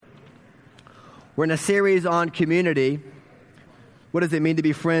We're in a series on community. What does it mean to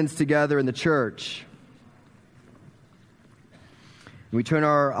be friends together in the church? We turn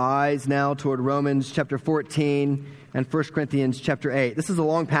our eyes now toward Romans chapter 14 and 1 Corinthians chapter 8. This is a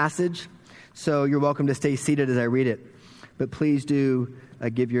long passage, so you're welcome to stay seated as I read it. But please do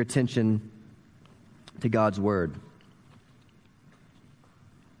give your attention to God's Word.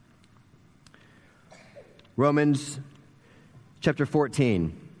 Romans chapter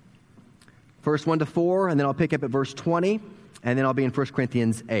 14. Verse 1 to 4, and then I'll pick up at verse 20, and then I'll be in 1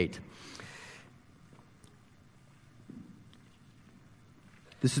 Corinthians 8.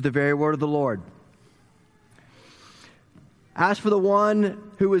 This is the very word of the Lord. As for the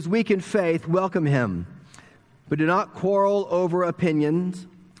one who is weak in faith, welcome him, but do not quarrel over opinions.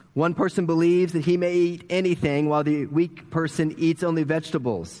 One person believes that he may eat anything, while the weak person eats only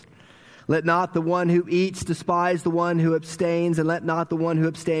vegetables. Let not the one who eats despise the one who abstains, and let not the one who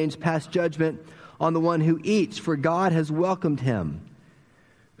abstains pass judgment on the one who eats, for God has welcomed him.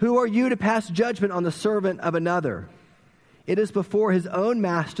 Who are you to pass judgment on the servant of another? It is before his own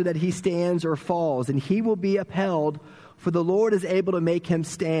master that he stands or falls, and he will be upheld, for the Lord is able to make him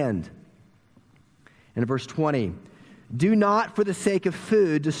stand. And in verse 20, do not for the sake of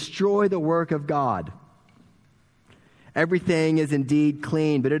food destroy the work of God. Everything is indeed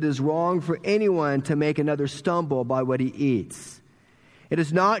clean, but it is wrong for anyone to make another stumble by what he eats. It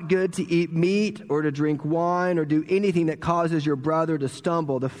is not good to eat meat or to drink wine or do anything that causes your brother to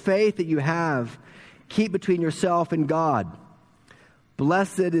stumble. The faith that you have, keep between yourself and God.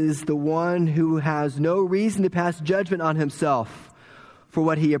 Blessed is the one who has no reason to pass judgment on himself for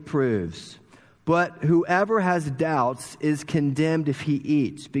what he approves. But whoever has doubts is condemned if he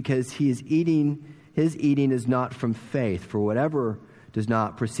eats, because his eating is not from faith, for whatever does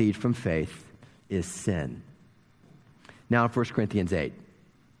not proceed from faith is sin. Now in 1 Corinthians 8.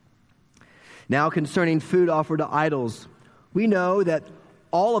 Now concerning food offered to idols, we know that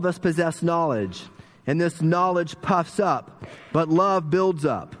all of us possess knowledge, and this knowledge puffs up, but love builds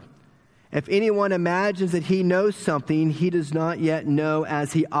up. If anyone imagines that he knows something, he does not yet know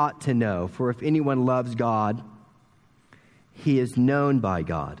as he ought to know. For if anyone loves God, he is known by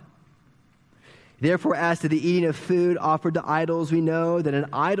God. Therefore, as to the eating of food offered to idols, we know that an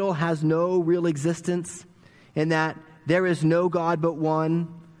idol has no real existence, and that there is no God but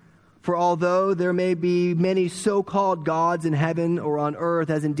one. For although there may be many so-called gods in heaven or on earth,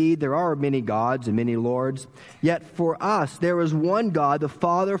 as indeed there are many gods and many lords, yet for us there is one God, the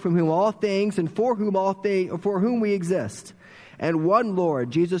Father, from whom all things and for whom we exist, and one Lord,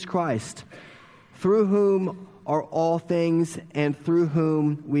 Jesus Christ, through whom are all things and through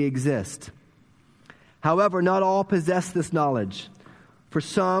whom we exist. However, not all possess this knowledge. For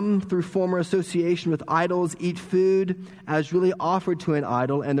some, through former association with idols, eat food as really offered to an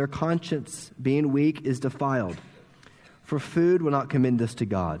idol, and their conscience, being weak, is defiled. For food will not commend us to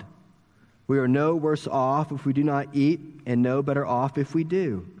God. We are no worse off if we do not eat, and no better off if we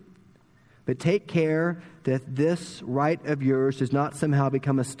do. But take care that this right of yours does not somehow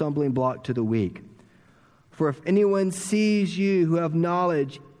become a stumbling block to the weak. For if anyone sees you who have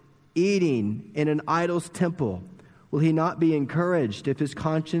knowledge eating in an idol's temple, will he not be encouraged if his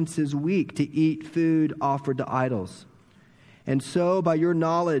conscience is weak to eat food offered to idols? And so, by your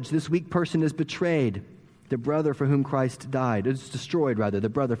knowledge, this weak person is betrayed, the brother for whom Christ died. It's destroyed, rather, the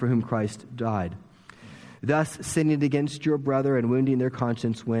brother for whom Christ died. Thus, sinning against your brother and wounding their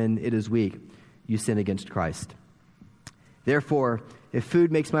conscience when it is weak, you sin against Christ. Therefore, if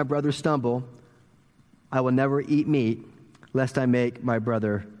food makes my brother stumble, I will never eat meat, lest I make my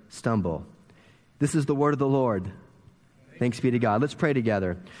brother stumble. This is the word of the Lord. Thanks be to God. Let's pray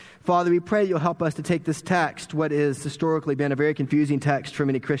together. Father, we pray you'll help us to take this text, what has historically been a very confusing text for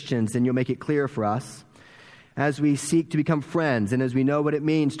many Christians, and you'll make it clear for us as we seek to become friends, and as we know what it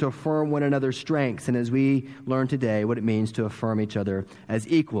means to affirm one another's strengths, and as we learn today what it means to affirm each other as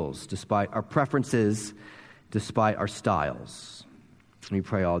equals, despite our preferences, despite our styles. We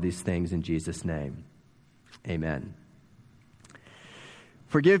pray all these things in Jesus' name. Amen.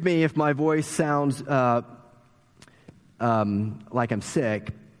 Forgive me if my voice sounds like I'm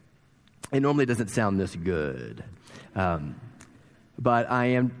sick. It normally doesn't sound this good. But I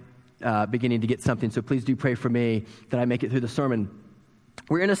am beginning to get something, so please do pray for me that I make it through the sermon.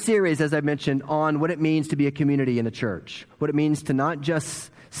 We're in a series, as I mentioned, on what it means to be a community in a church. What it means to not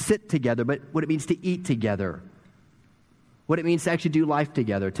just sit together, but what it means to eat together. What it means to actually do life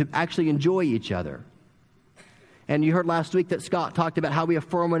together, to actually enjoy each other. And you heard last week that Scott talked about how we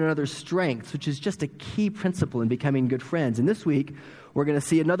affirm one another's strengths, which is just a key principle in becoming good friends. And this week, we're going to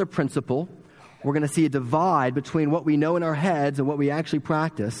see another principle. We're going to see a divide between what we know in our heads and what we actually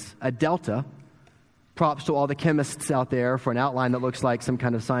practice, a delta, props to all the chemists out there for an outline that looks like some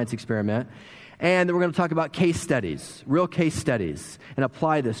kind of science experiment. And then we're going to talk about case studies, real case studies, and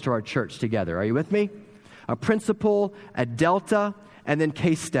apply this to our church together. Are you with me? A principle, a delta, and then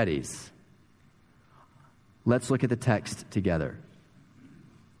case studies. Let's look at the text together.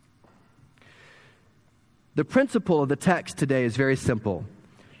 The principle of the text today is very simple.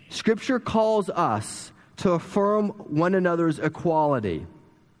 Scripture calls us to affirm one another's equality.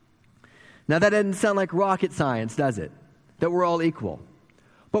 Now, that doesn't sound like rocket science, does it? That we're all equal.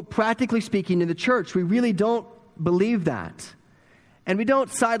 But practically speaking, in the church, we really don't believe that. And we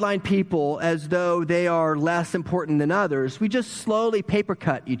don't sideline people as though they are less important than others. We just slowly paper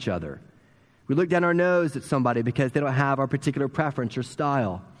cut each other. We look down our nose at somebody because they don't have our particular preference or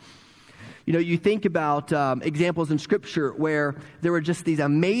style. You know, you think about examples in Scripture where there were just these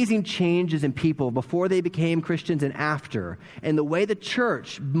amazing changes in people before they became Christians and after. And the way the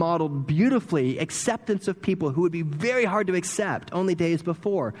church modeled beautifully acceptance of people who would be very hard to accept only days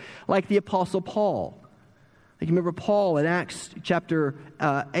before. Like the Apostle Paul. Like you remember Paul in Acts chapter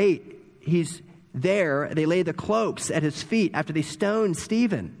 8. He's there. They lay the cloaks at his feet after they stoned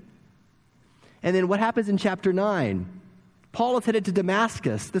Stephen. And then what happens in chapter 9? Paul is headed to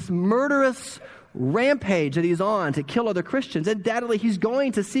Damascus, this murderous rampage that he's on to kill other Christians. Undoubtedly, he's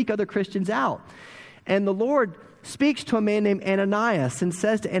going to seek other Christians out. And the Lord speaks to a man named Ananias and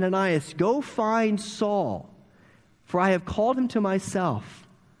says to Ananias, "Go find Saul, for I have called him to myself."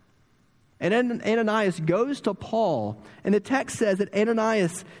 And Ananias goes to Paul, and the text says that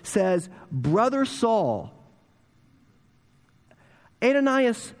Ananias says, "Brother Saul."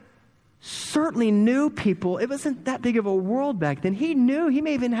 Ananias certainly knew people. It wasn't that big of a world back then. He knew, he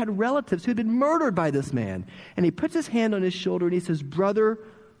may have even had relatives who had been murdered by this man. And he puts his hand on his shoulder and he says, "Brother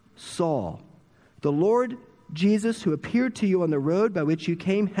Saul, the Lord Jesus who appeared to you on the road by which you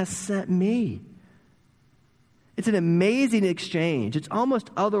came has sent me." It's an amazing exchange. It's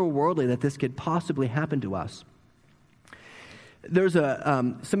almost otherworldly that this could possibly happen to us. There's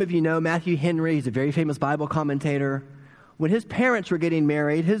some of you know Matthew Henry. He's a very famous Bible commentator. When his parents were getting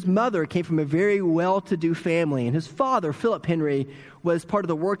married, his mother came from a very well-to-do family, and his father, Philip Henry, was part of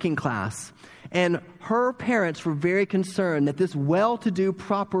the working class. And her parents were very concerned that this well-to-do,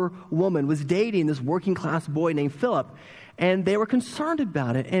 proper woman was dating this working-class boy named Philip, and they were concerned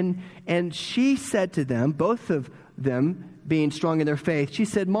about it. And she said to them, both of them being strong in their faith, she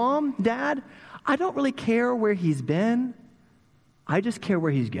said, "Mom, Dad, I don't really care where he's been. I just care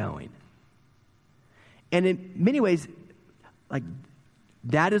where he's going." And in many ways, like,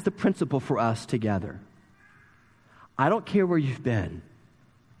 that is the principle for us together. I don't care where you've been.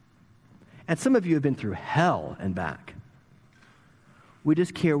 And some of you have been through hell and back. We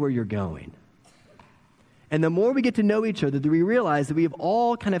just care where you're going. And the more we get to know each other, the we realize that we have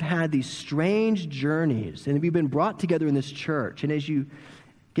all kind of had these strange journeys, and we've been brought together in this church. And as you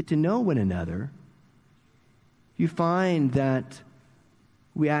get to know one another, you find that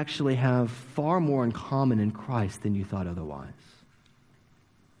we actually have far more in common in Christ than you thought otherwise.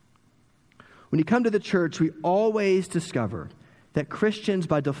 When you come to the church, we always discover that Christians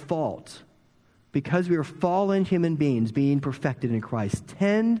by default, because we are fallen human beings being perfected in Christ,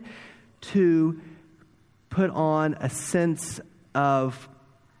 tend to put on a sense of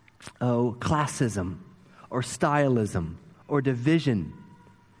classism or stylism or division.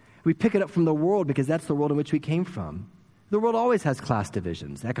 We pick it up from the world because that's the world in which we came from. The world always has class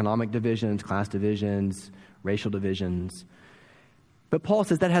divisions, economic divisions, class divisions, racial divisions. But Paul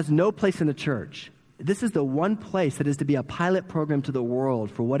says that has no place in the church. This is the one place that is to be a pilot program to the world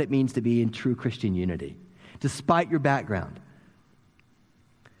for what it means to be in true Christian unity, despite your background.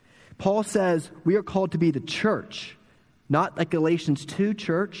 Paul says we are called to be the church, not like Galatians 2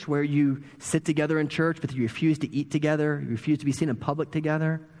 church, where you sit together in church, but you refuse to eat together, you refuse to be seen in public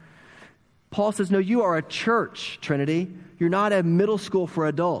together. Paul says, no, you are a church, Trinity. You're not a middle school for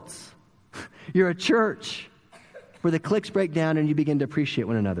adults. You're a church where the cliques break down and you begin to appreciate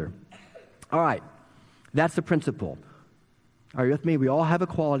one another. All right, that's the principle. Are you with me? We all have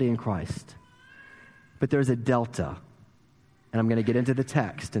equality in Christ. But there's a delta. And I'm going to get into the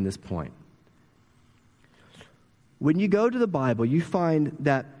text in this point. When you go to the Bible, you find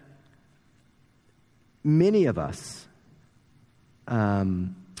that many of us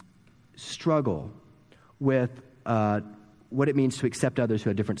struggle with what it means to accept others who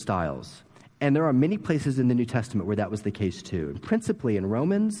have different styles. And there are many places in the New Testament where that was the case too. And principally in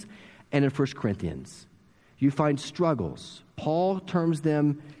Romans and in 1 Corinthians. You find struggles. Paul terms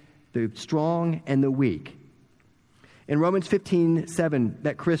them the strong and the weak. In Romans 15:7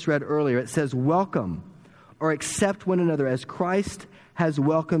 that Chris read earlier, it says, "Welcome or accept one another as Christ has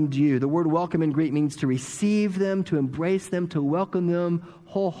welcomed you. The word welcome in Greek means to receive them, to embrace them, to welcome them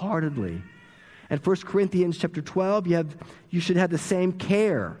wholeheartedly. And 1 Corinthians chapter 12, you should have the same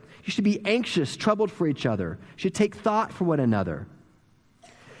care. You should be anxious, troubled for each other. You should take thought for one another.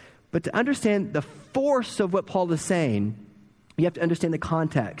 But to understand the force of what Paul is saying, you have to understand the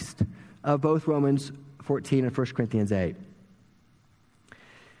context of both Romans 14 and 1 Corinthians 8.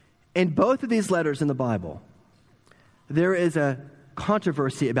 In both of these letters in the Bible, there is a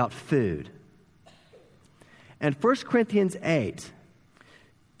controversy about food. And 1 Corinthians 8,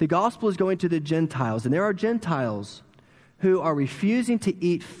 the gospel is going to the Gentiles, and there are Gentiles who are refusing to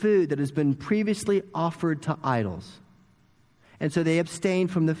eat food that has been previously offered to idols. And so they abstain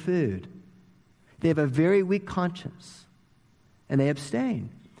from the food. They have a very weak conscience, and they abstain.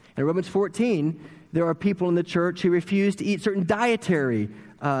 In Romans 14, there are people in the church who refuse to eat certain dietary,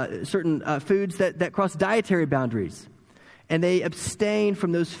 foods that cross dietary boundaries. And they abstain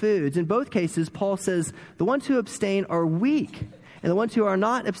from those foods. In both cases, Paul says the ones who abstain are weak, and the ones who are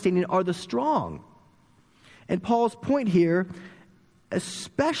not abstaining are the strong. And Paul's point here,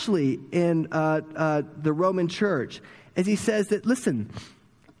 especially in the Roman church, is he says that, listen,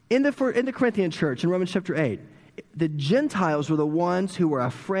 in the Corinthian church, in Romans chapter 8, the Gentiles were the ones who were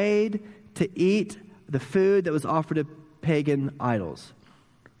afraid to eat the food that was offered to pagan idols.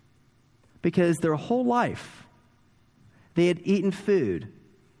 Because their whole life, they had eaten food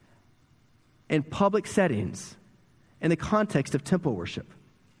in public settings in the context of temple worship.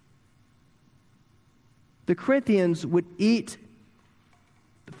 The Corinthians would eat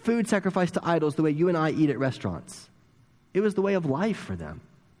food sacrificed to idols the way you and I eat at restaurants. It was the way of life for them.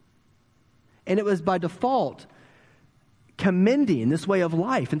 And it was by default commending this way of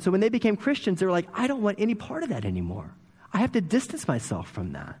life. And so when they became Christians, they were like, I don't want any part of that anymore. I have to distance myself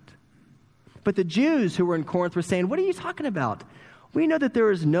from that. But the Jews who were in Corinth were saying, what are you talking about? We know that there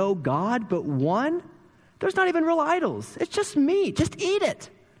is no God but one. There's not even real idols. It's just meat. Just eat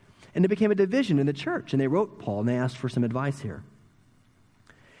it. And there became a division in the church. And they wrote Paul and they asked for some advice here.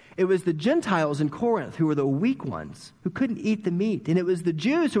 It was the Gentiles in Corinth who were the weak ones, who couldn't eat the meat. And it was the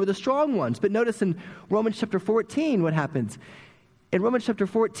Jews who were the strong ones. But notice in Romans chapter 14 what happens. In Romans chapter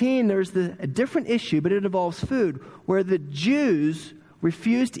 14, there's a different issue, but it involves food, where the Jews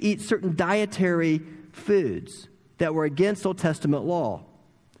refused to eat certain dietary foods that were against Old Testament law.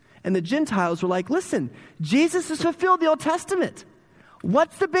 And the Gentiles were like, listen, Jesus has fulfilled the Old Testament.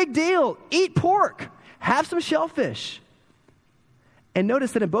 What's the big deal? Eat pork. Have some shellfish. And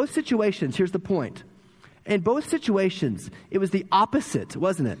notice that in both situations, here's the point. In both situations, it was the opposite,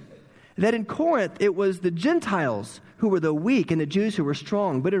 wasn't it? That in Corinth, it was the Gentiles who were the weak and the Jews who were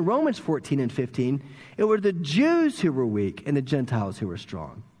strong. But in Romans 14 and 15, it were the Jews who were weak and the Gentiles who were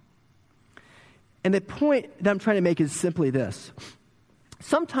strong. And the point that I'm trying to make is simply this.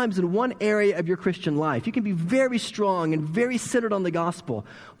 Sometimes in one area of your Christian life, you can be very strong and very centered on the gospel.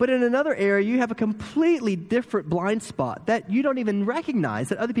 But in another area, you have a completely different blind spot that you don't even recognize,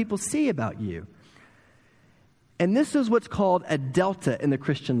 that other people see about you. And this is what's called a delta in the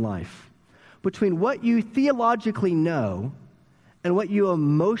Christian life, between what you theologically know and what you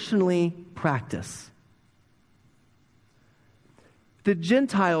emotionally practice. The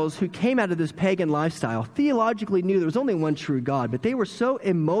Gentiles who came out of this pagan lifestyle theologically knew there was only one true God, but they were so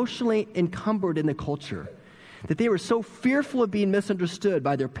emotionally encumbered in the culture that they were so fearful of being misunderstood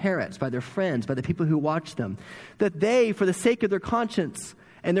by their parents, by their friends, by the people who watched them, that they, for the sake of their conscience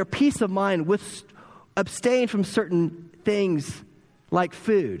and their peace of mind, abstained from certain things like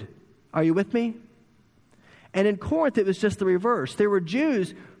food. Are you with me? And in Corinth, it was just the reverse. There were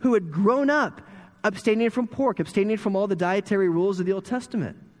Jews who had grown up abstaining from pork, abstaining from all the dietary rules of the Old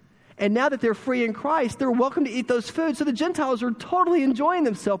Testament. And now that they're free in Christ, they're welcome to eat those foods. So the Gentiles are totally enjoying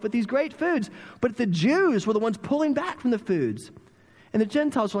themselves with these great foods. But the Jews were the ones pulling back from the foods. And the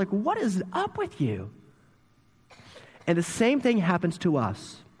Gentiles were like, what is up with you? And the same thing happens to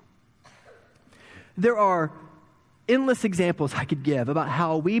us. There are endless examples I could give about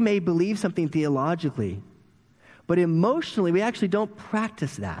how we may believe something theologically, but emotionally we actually don't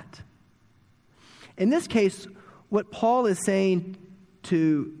practice that. In this case, what Paul is saying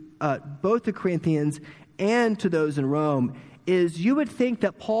to both the Corinthians and to those in Rome is you would think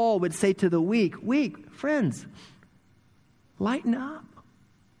that Paul would say to the weak, friends, lighten up.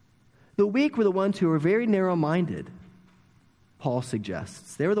 The weak were the ones who were very narrow-minded, Paul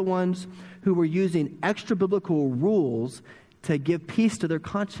suggests. They were the ones who were using extra-biblical rules to give peace to their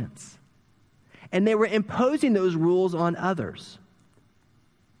conscience. And they were imposing those rules on others.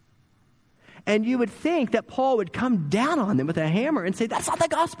 And you would think that Paul would come down on them with a hammer and say, that's not the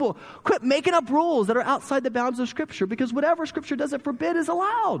gospel. Quit making up rules that are outside the bounds of Scripture, because whatever Scripture doesn't forbid is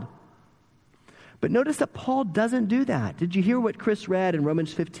allowed. But notice that Paul doesn't do that. Did you hear what Chris read in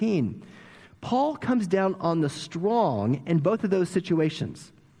Romans 15? Paul comes down on the strong in both of those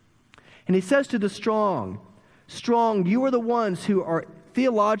situations. And he says to the strong, you are the ones who are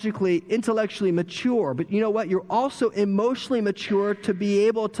theologically, intellectually mature, but you know what? You're also emotionally mature to be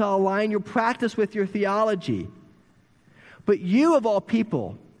able to align your practice with your theology. But you, of all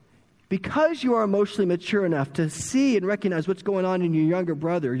people, because you are emotionally mature enough to see and recognize what's going on in your younger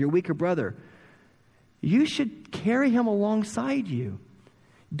brother, your weaker brother, you should carry him alongside you.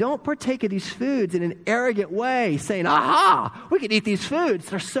 Don't partake of these foods in an arrogant way, saying, aha, we can eat these foods.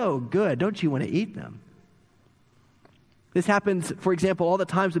 They're so good. Don't you want to eat them? This happens, for example, all the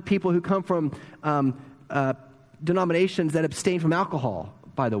times with people who come from denominations that abstain from alcohol,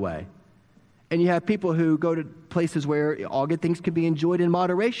 by the way. And you have people who go to places where all good things can be enjoyed in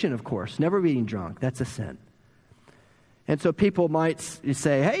moderation, of course. Never being drunk. That's a sin. And so people might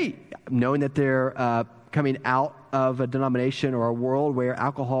say, hey, knowing that they're coming out of a denomination or a world where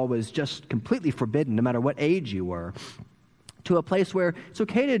alcohol was just completely forbidden, no matter what age you were, to a place where it's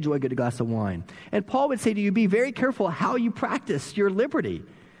okay to enjoy a good glass of wine. And Paul would say to you, be very careful how you practice your liberty.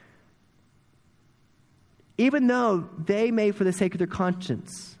 Even though they may, for the sake of their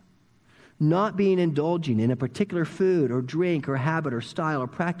conscience, not being indulging in a particular food or drink or habit or style or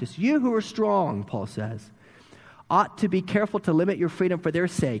practice, you who are strong, Paul says, ought to be careful to limit your freedom for their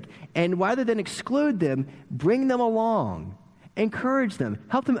sake. And rather than exclude them, bring them along. Encourage them.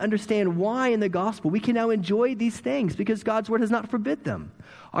 Help them understand why in the gospel we can now enjoy these things because God's word has not forbid them.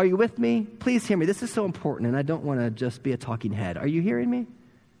 Are you with me? Please hear me. This is so important, and I don't want to just be a talking head. Are you hearing me?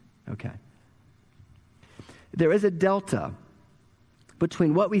 Okay. There is a delta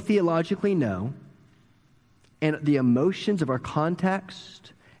between what we theologically know and the emotions of our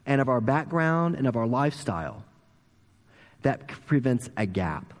context and of our background and of our lifestyle that prevents a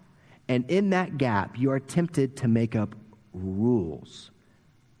gap. And in that gap, you are tempted to make up rules,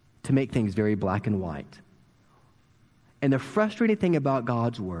 to make things very black and white. And the frustrating thing about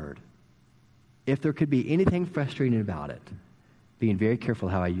God's word, if there could be anything frustrating about it, being very careful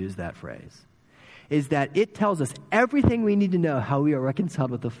how I use that phrase, is that it tells us everything we need to know how we are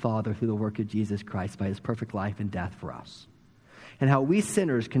reconciled with the Father through the work of Jesus Christ by his perfect life and death for us, and how we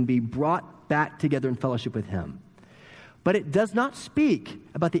sinners can be brought back together in fellowship with him. But it does not speak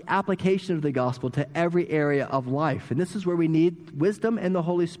about the application of the gospel to every area of life. And this is where we need wisdom and the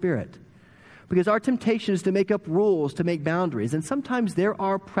Holy Spirit. Because our temptation is to make up rules, to make boundaries. And sometimes there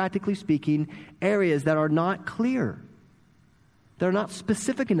are, practically speaking, areas that are not clear. They're not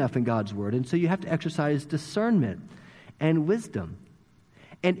specific enough in God's word. And so you have to exercise discernment and wisdom.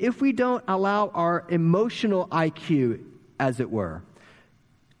 And if we don't allow our emotional IQ, as it were,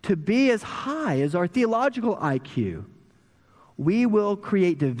 to be as high as our theological IQ, we will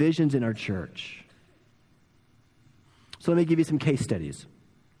create divisions in our church. So let me give you some case studies.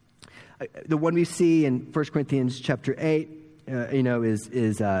 The one we see in 1 Corinthians chapter 8,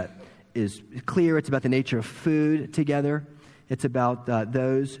 is clear. It's about the nature of food together. It's about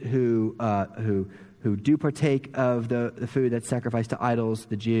those who do partake of the food that's sacrificed to idols,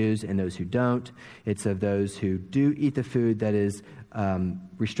 the Jews, and those who don't. It's of those who do eat the food that is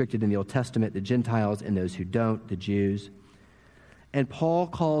restricted in the Old Testament, the Gentiles, and those who don't, the Jews. And Paul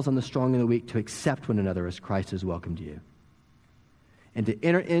calls on the strong and the weak to accept one another as Christ has welcomed you, and to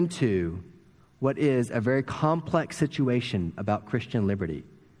enter into what is a very complex situation about Christian liberty,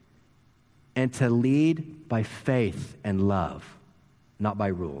 and to lead by faith and love, not by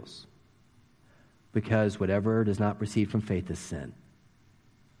rules, because whatever does not proceed from faith is sin.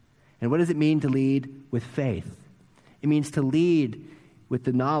 And what does it mean to lead with faith? It means to lead with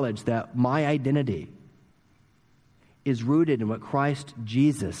the knowledge that my identity is rooted in what Christ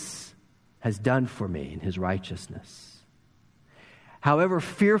Jesus has done for me in his righteousness. However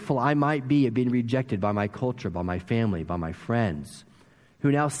fearful I might be of being rejected by my culture, by my family, by my friends,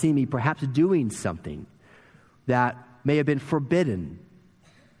 who now see me perhaps doing something that may have been forbidden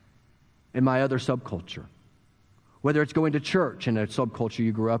in my other subculture. Whether it's going to church in a subculture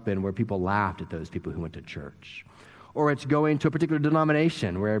you grew up in where people laughed at those people who went to church. Or it's going to a particular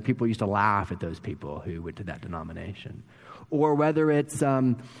denomination where people used to laugh at those people who went to that denomination. Or whether it's,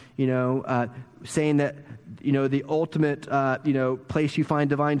 saying that, the ultimate, place you find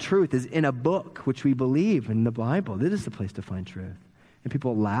divine truth is in a book, which we believe in the Bible. This is the place to find truth. And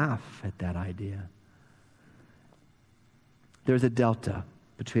people laugh at that idea. There's a delta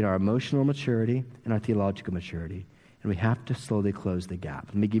between our emotional maturity and our theological maturity. And we have to slowly close the gap.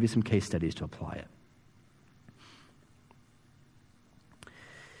 Let me give you some case studies to apply it.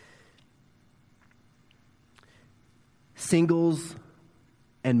 Singles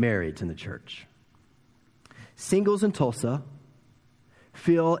and marrieds in the church. Singles in Tulsa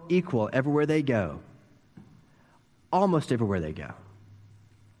feel equal everywhere they go, almost everywhere they go,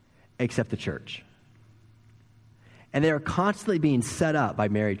 except the church. And they are constantly being set up by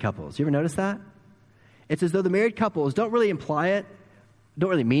married couples. You ever notice that? It's as though the married couples don't really imply it, don't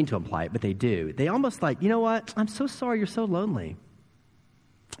really mean to imply it, but they do. They almost like, you know what? I'm so sorry you're so lonely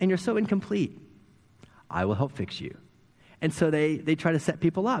and you're so incomplete. I will help fix you. And so they try to set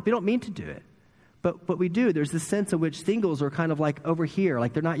people up. They don't mean to do it. But we do. There's this sense in which singles are kind of like over here,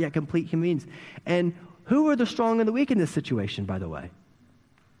 like they're not yet complete human beings. And who are the strong and the weak in this situation, by the way?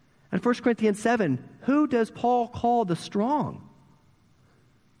 In 1 Corinthians 7, who does Paul call the strong?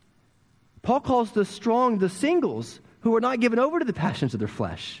 Paul calls the strong the singles who are not given over to the passions of their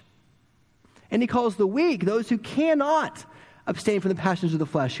flesh. And he calls the weak those who cannot abstain from the passions of the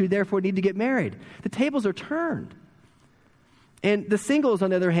flesh, who therefore need to get married. The tables are turned. And the singles,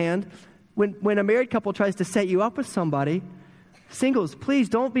 on the other hand, when a married couple tries to set you up with somebody, singles, please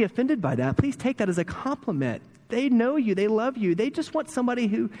don't be offended by that. Please take that as a compliment. They know you. They love you. They just want somebody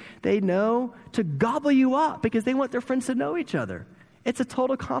who they know to gobble you up because they want their friends to know each other. It's a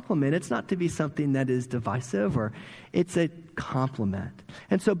total compliment. It's not to be something that is divisive, or it's a compliment.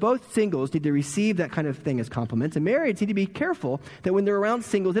 And so both singles need to receive that kind of thing as compliments, and marrieds need to be careful that when they're around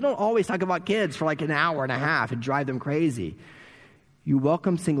singles, they don't always talk about kids for like an hour and a half and drive them crazy. You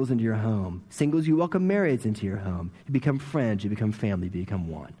welcome singles into your home. Singles, you welcome marrieds into your home. You become friends. You become family. You become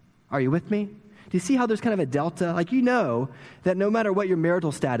one. Are you with me? Do you see how there's kind of a delta? Like, you know that no matter what your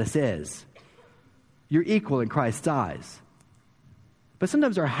marital status is, you're equal in Christ's eyes. But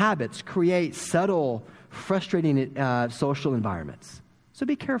sometimes our habits create subtle, frustrating social environments. So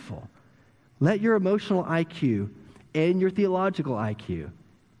be careful. Let your emotional IQ and your theological IQ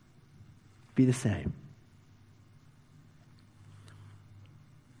be the same.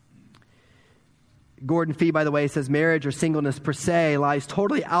 Gordon Fee, by the way, says marriage or singleness per se lies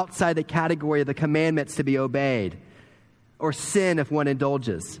totally outside the category of the commandments to be obeyed, or sin if one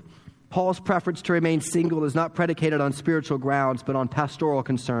indulges. Paul's preference to remain single is not predicated on spiritual grounds, but on pastoral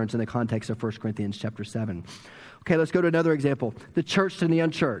concerns in the context of 1 Corinthians chapter 7. Okay, let's go to another example. The churched and the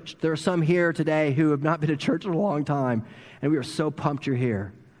unchurched. There are some here today who have not been to church in a long time, and we are so pumped you're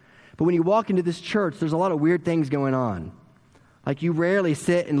here. But when you walk into this church, there's a lot of weird things going on. Like, you rarely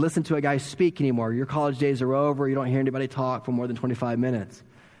sit and listen to a guy speak anymore. Your college days are over. You don't hear anybody talk for more than 25 minutes.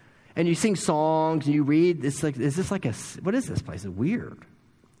 And you sing songs and you read. It's like, is this like a, what is this place? It's weird.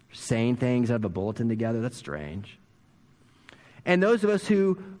 Saying things out of a bulletin together. That's strange. And those of us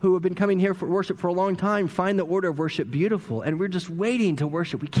who have been coming here for worship for a long time find the order of worship beautiful. And we're just waiting to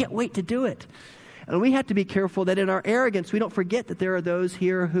worship. We can't wait to do it. And we have to be careful that in our arrogance, we don't forget that there are those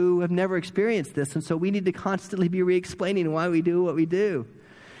here who have never experienced this. And so we need to constantly be re-explaining why we do what we do.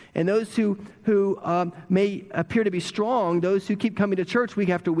 And those who may appear to be strong, those who keep coming to church week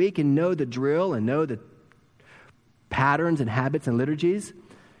after week and know the drill and know the patterns and habits and liturgies,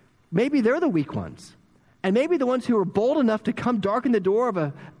 maybe they're the weak ones. And maybe the ones who are bold enough to come darken the door of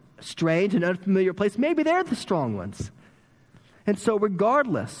a strange and unfamiliar place, maybe they're the strong ones. And so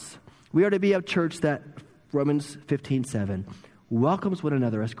regardless, we are to be a church that, Romans 15:7, welcomes one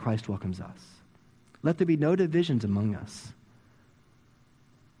another as Christ welcomes us. Let there be no divisions among us.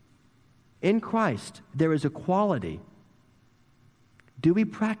 In Christ, there is equality. Do we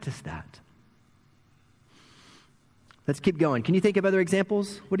practice that? Let's keep going. Can you think of other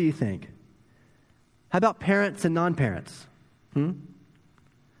examples? What do you think? How about parents and non-parents?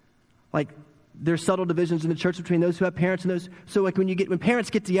 Like, there's subtle divisions in the church between those who have parents and those. So like when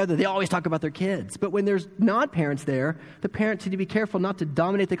parents get together, they always talk about their kids. But when there's non-parents there, the parents need to be careful not to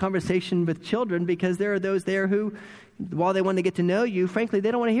dominate the conversation with children, because there are those there who, while they want to get to know you, frankly,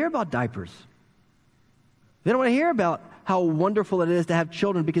 they don't want to hear about diapers. They don't want to hear about how wonderful it is to have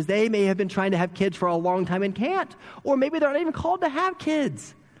children, because they may have been trying to have kids for a long time and can't. Or maybe they're not even called to have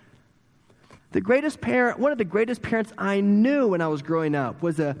kids. One of the greatest parents I knew when I was growing up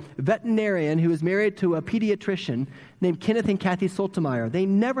was a veterinarian who was married to a pediatrician named Kenneth and Kathy Soltemeyer. They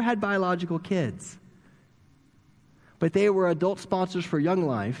never had biological kids, but they were adult sponsors for Young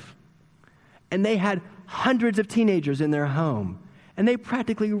Life, and they had hundreds of teenagers in their home, and they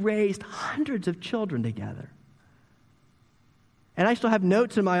practically raised hundreds of children together. And I still have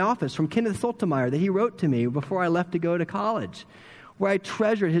notes in my office from Kenneth Soltemeyer that he wrote to me before I left to go to college, where I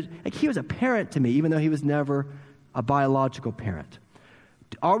treasured he was a parent to me, even though he was never a biological parent.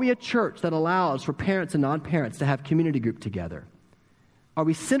 Are we a church that allows for parents and non-parents to have community group together? Are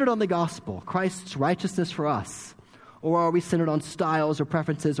we centered on the gospel, Christ's righteousness for us? Or are we centered on styles or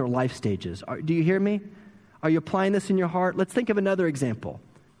preferences or life stages? Do you hear me? Are you applying this in your heart? Let's think of another example.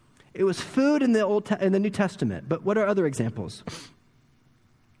 It was food in the New Testament, but what are other examples?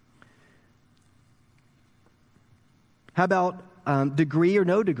 How about degree or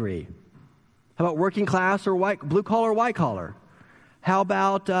no degree? How about working class or blue collar or white collar? How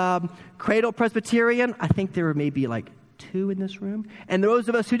about cradle Presbyterian? I think there were maybe like 2 in this room. And those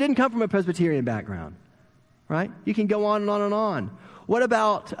of us who didn't come from a Presbyterian background, right? You can go on and on and on. What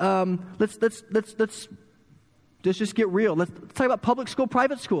about let's just get real. Let's talk about public school,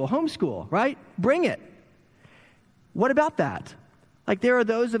 private school, homeschool, right? Bring it. What about that? Like there are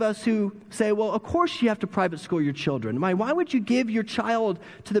those of us who say, well, of course you have to private school your children. Why would you give your child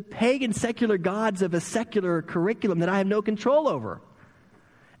to the pagan secular gods of a secular curriculum that I have no control over?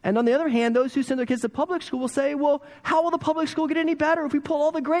 And on the other hand, those who send their kids to public school will say, well, how will the public school get any better if we pull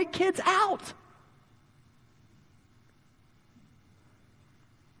all the great kids out?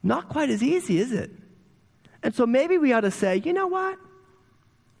 Not quite as easy, is it? And so maybe we ought to say, you know what?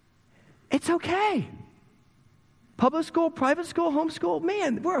 It's okay. Public school, private school, homeschool,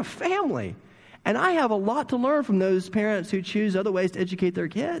 man, we're a family. And I have a lot to learn from those parents who choose other ways to educate their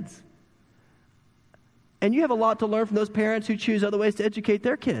kids. And you have a lot to learn from those parents who choose other ways to educate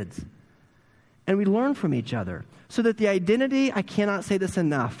their kids. And we learn from each other. So that the identity, I cannot say this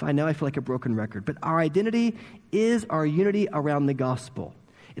enough. I know I feel like a broken record. But our identity is our unity around the gospel.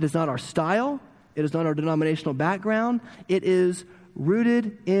 It is not our style. It is not our denominational background. It is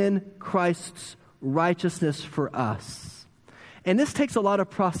rooted in Christ's righteousness for us. And this takes a lot of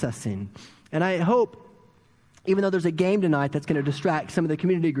processing. And I hope, even though there's a game tonight that's going to distract some of the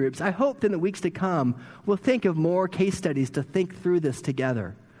community groups, I hope that in the weeks to come, we'll think of more case studies to think through this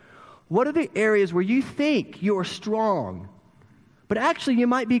together. What are the areas where you think you are strong, but actually you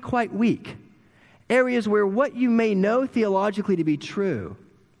might be quite weak? Areas where what you may know theologically to be true,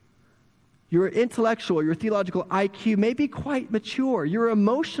 your intellectual, your theological IQ may be quite mature. You're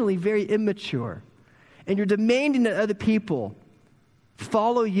emotionally very immature. And you're demanding that other people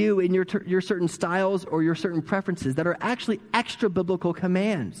follow you in your certain styles or your certain preferences that are actually extra biblical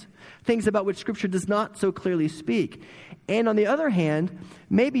commands, things about which Scripture does not so clearly speak. And on the other hand,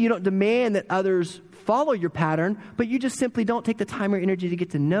 maybe you don't demand that others follow your pattern, but you just simply don't take the time or energy to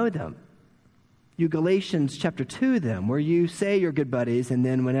get to know them. You Galatians chapter 2 them, where you say you're good buddies, and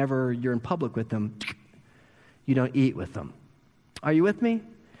then whenever you're in public with them, you don't eat with them. Are you with me?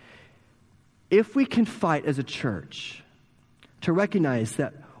 If we can fight as a church to recognize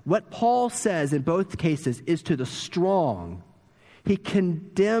that what Paul says in both cases is to the strong, he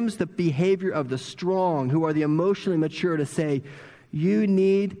condemns the behavior of the strong who are the emotionally mature to say, you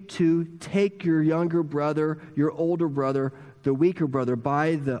need to take your younger brother, your older brother, the weaker brother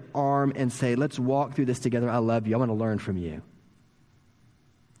by the arm and say, let's walk through this together. I love you. I want to learn from you.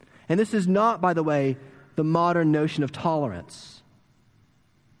 And this is not, by the way, the modern notion of tolerance.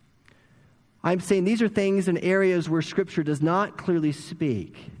 I'm saying these are things in areas where Scripture does not clearly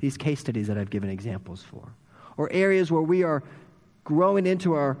speak, these case studies that I've given examples for, or areas where we are growing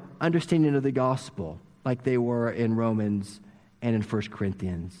into our understanding of the gospel like they were in Romans and in 1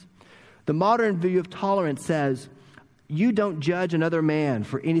 Corinthians. The modern view of tolerance says, you don't judge another man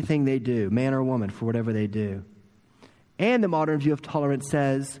for anything they do, man or woman, for whatever they do. And the modern view of tolerance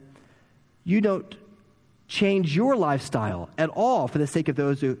says, you don't change your lifestyle at all for the sake of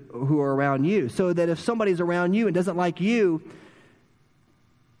those who are around you. So that if somebody's around you and doesn't like you,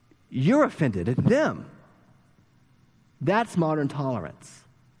 you're offended at them. That's modern tolerance.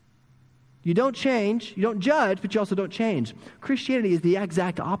 You don't change, you don't judge, but you also don't change. Christianity is the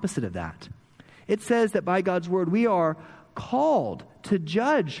exact opposite of that. It says that by God's word, we are called to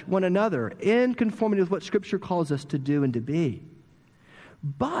judge one another in conformity with what Scripture calls us to do and to be.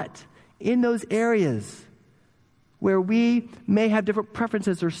 But in those areas where we may have different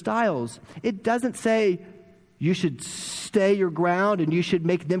preferences or styles, it doesn't say you should stay your ground and you should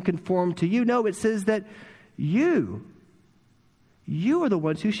make them conform to you. No, it says that you are the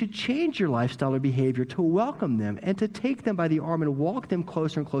ones who should change your lifestyle or behavior to welcome them and to take them by the arm and walk them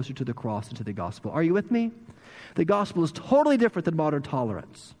closer and closer to the cross and to the gospel. Are you with me? The gospel is totally different than modern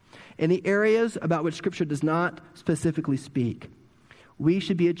tolerance. In the areas about which Scripture does not specifically speak, we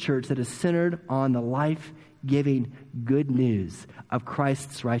should be a church that is centered on the life-giving good news of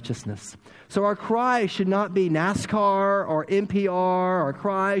Christ's righteousness. So our cry should not be NASCAR or NPR. Our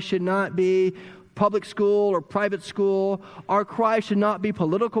cry should not be public school or private school. Our cry should not be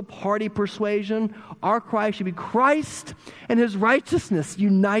political party persuasion. Our cry should be Christ and his righteousness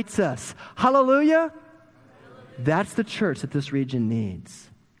unites us. Hallelujah. That's the church that this region needs.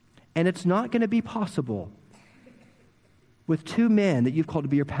 And it's not going to be possible with two men that you've called to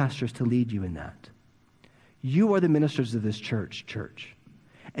be your pastors to lead you in that. You are the ministers of this church.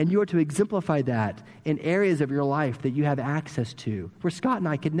 And you are to exemplify that in areas of your life that you have access to, where Scott and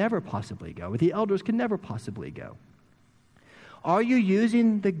I could never possibly go, where the elders could never possibly go. Are you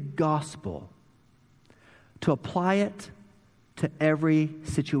using the gospel to apply it to every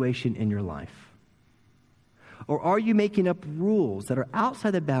situation in your life? Or are you making up rules that are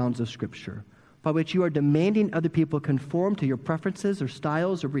outside the bounds of Scripture by which you are demanding other people conform to your preferences or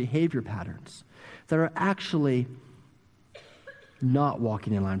styles or behavior patterns that are actually not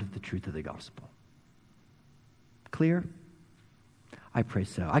walking in line with the truth of the gospel? Clear? I pray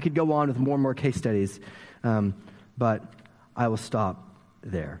so. I could go on with more and more case studies, but I will stop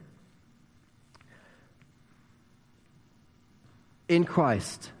there. In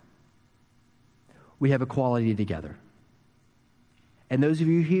Christ, we have equality together. And those of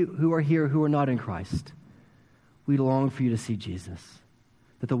you who are here who are not in Christ, we long for you to see Jesus.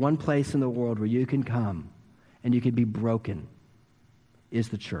 That the one place in the world where you can come and you can be broken is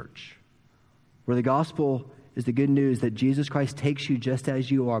the church. Where the gospel is the good news that Jesus Christ takes you just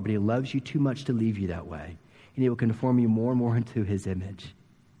as you are, but he loves you too much to leave you that way. And he will conform you more and more into his image.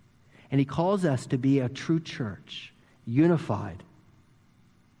 And he calls us to be a true church, unified.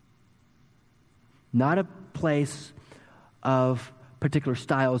 Not a place of particular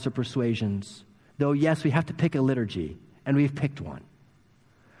styles or persuasions. Though, yes, we have to pick a liturgy, and we've picked one.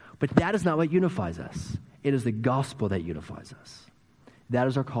 But that is not what unifies us. It is the gospel that unifies us. That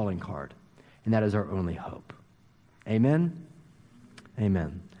is our calling card, and that is our only hope. Amen?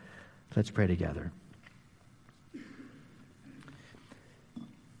 Amen. Let's pray together.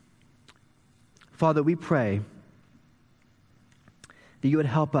 Father, we pray that you would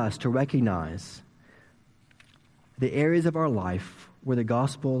help us to recognize the areas of our life where the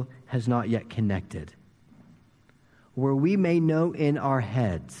gospel has not yet connected, where we may know in our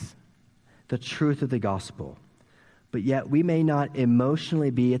heads the truth of the gospel, but yet we may not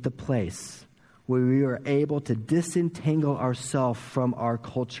emotionally be at the place where we are able to disentangle ourselves from our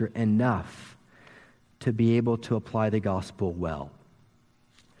culture enough to be able to apply the gospel well.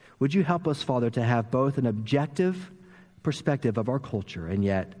 Would you help us, Father, to have both an objective perspective of our culture and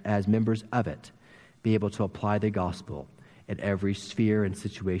yet, as members of it, be able to apply the gospel at every sphere and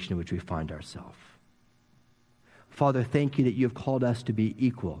situation in which we find ourselves. Father, thank you that you have called us to be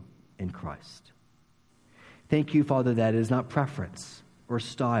equal in Christ. Thank you, Father, that it is not preference or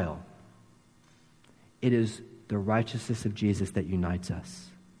style. It is the righteousness of Jesus that unites us.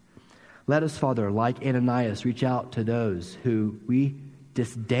 Let us, Father, like Ananias, reach out to those who we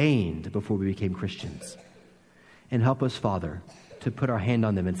disdained before we became Christians. And help us, Father, to put our hand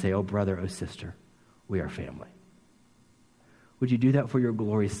on them and say, oh, brother, oh, sister, we are family. Would you do that for your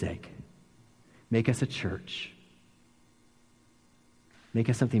glory's sake? Make us a church. Make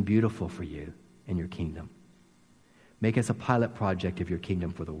us something beautiful for you and your kingdom. Make us a pilot project of your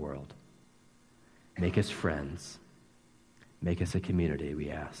kingdom for the world. Make us friends. Make us a community,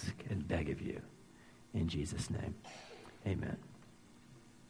 we ask and beg of you. In Jesus' name, amen.